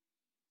the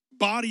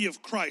body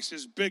of Christ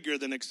is bigger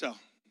than Excel.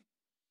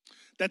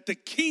 That the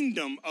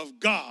kingdom of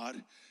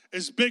God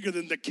is bigger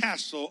than the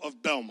castle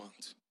of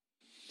Belmont.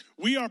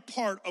 We are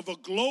part of a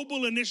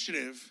global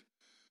initiative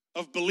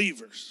of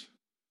believers,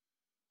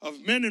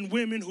 of men and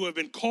women who have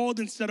been called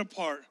and set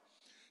apart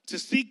to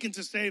seek and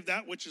to save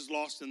that which is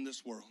lost in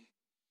this world.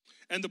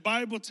 And the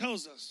Bible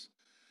tells us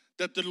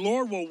that the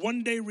Lord will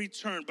one day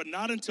return, but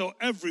not until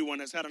everyone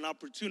has had an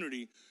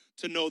opportunity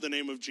to know the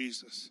name of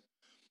Jesus.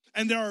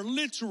 And there are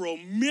literal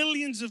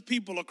millions of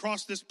people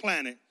across this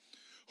planet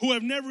who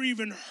have never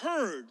even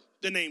heard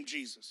the name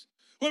Jesus,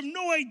 who have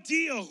no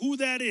idea who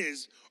that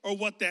is or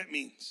what that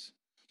means.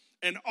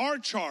 And our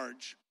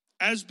charge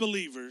as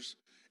believers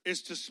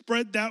is to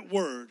spread that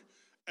word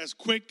as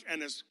quick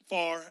and as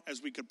far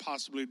as we could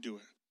possibly do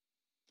it.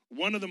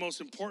 One of the most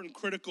important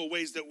critical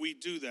ways that we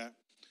do that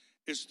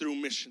is through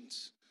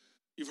missions.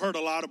 You've heard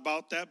a lot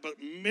about that,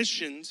 but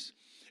missions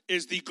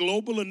is the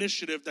global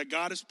initiative that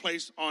God has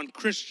placed on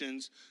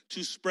Christians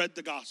to spread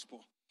the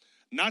gospel.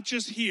 Not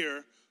just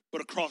here, but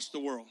across the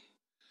world.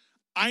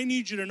 I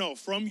need you to know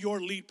from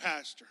your lead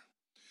pastor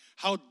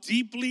how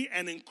deeply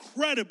and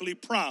incredibly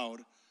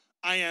proud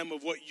I am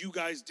of what you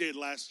guys did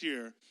last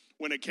year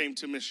when it came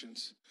to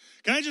missions.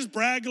 Can I just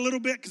brag a little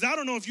bit? Because I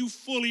don't know if you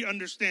fully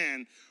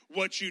understand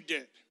what you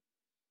did.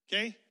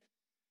 Okay?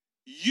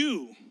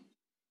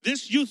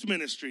 This youth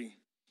ministry,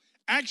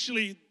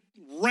 actually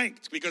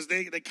ranked, because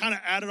they kind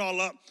of add it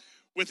all up,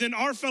 within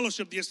our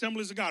fellowship, the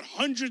Assemblies of God,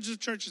 hundreds of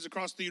churches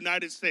across the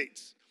United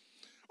States,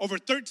 over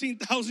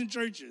 13,000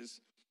 churches,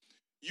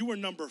 you were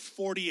number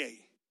 48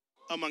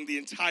 among the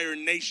entire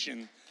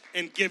nation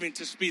in giving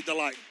to Speed the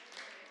Light.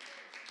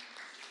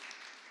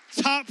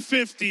 Top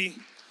 50,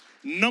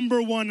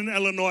 number one in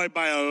Illinois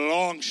by a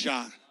long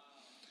shot.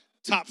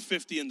 Top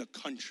 50 in the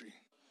country.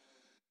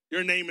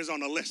 Your name is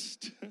on a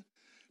list.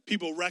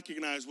 People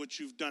recognize what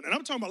you've done. And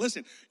I'm talking about,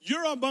 listen,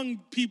 you're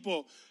among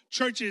people,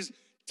 churches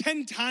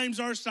 10 times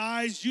our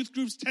size, youth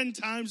groups 10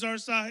 times our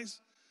size.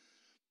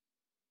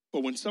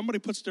 But when somebody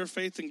puts their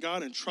faith in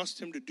God and trusts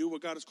him to do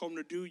what God has called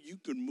them to do, you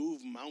could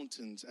move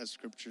mountains, as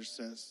scripture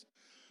says.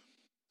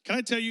 Can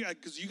I tell you,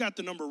 because you got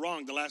the number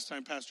wrong the last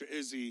time Pastor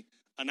Izzy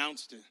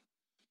announced it.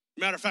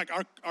 Matter of fact,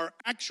 our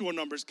actual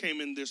numbers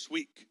came in this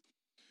week.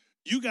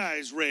 You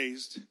guys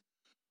raised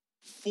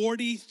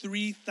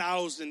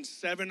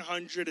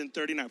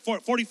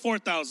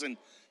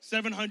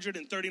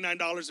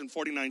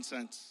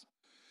 $44,739.49.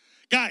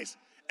 Guys,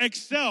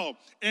 Excel,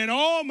 in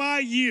all my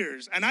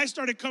years, and I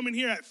started coming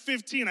here at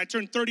 15, I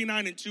turned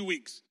 39 in 2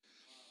 weeks.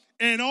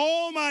 In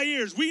all my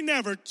years, we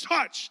never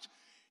touched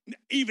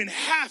even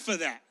half of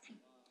that.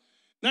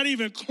 Not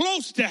even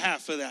close to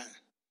half of that.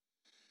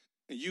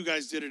 And you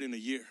guys did it in a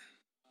year.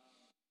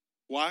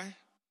 Why?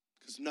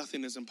 Because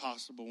nothing is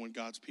impossible when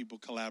God's people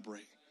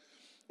collaborate.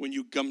 When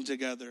you come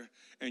together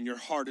and your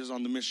heart is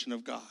on the mission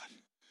of God.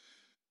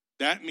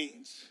 That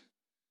means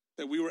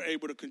that we were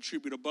able to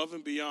contribute above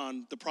and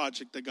beyond the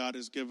project that God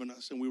has given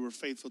us, and we were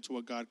faithful to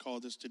what God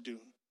called us to do.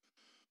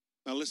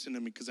 Now listen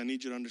to me, because I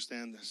need you to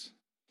understand this.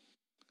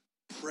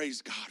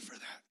 Praise God for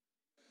that.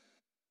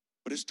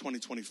 But it's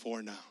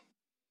 2024 now.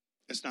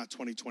 It's not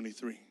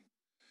 2023.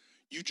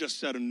 You just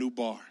set a new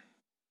bar.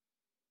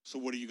 So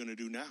what are you going to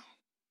do now?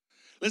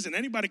 Listen,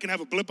 anybody can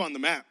have a blip on the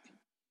map.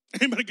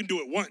 Anybody can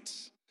do it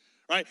once.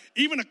 right?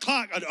 Even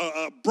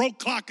a broke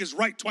clock is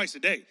right twice a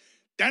day.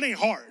 That ain't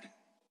hard.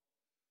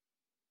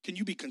 Can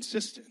you be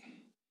consistent?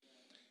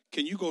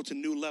 Can you go to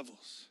new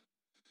levels?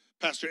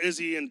 Pastor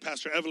Izzy and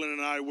Pastor Evelyn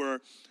and I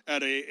were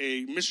at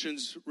a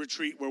missions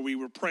retreat where we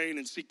were praying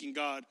and seeking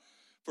God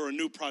for a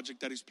new project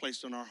that he's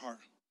placed on our heart.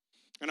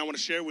 And I want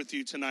to share with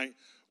you tonight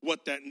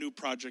what that new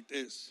project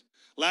is.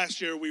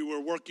 Last year, we were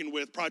working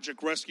with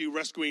Project Rescue,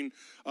 rescuing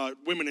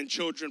women and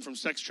children from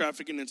sex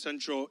trafficking in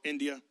central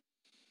India.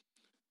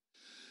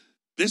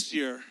 This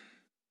year,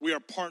 we are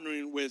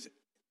partnering with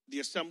the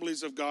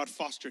Assemblies of God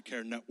Foster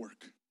Care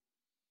Network.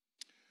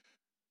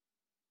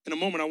 In a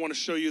moment, I want to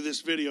show you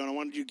this video, and I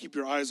want you to keep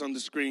your eyes on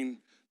the screen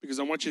because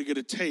I want you to get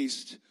a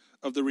taste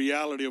of the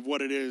reality of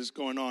what it is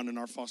going on in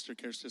our foster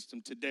care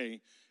system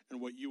today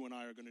and what you and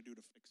I are going to do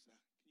to fix that.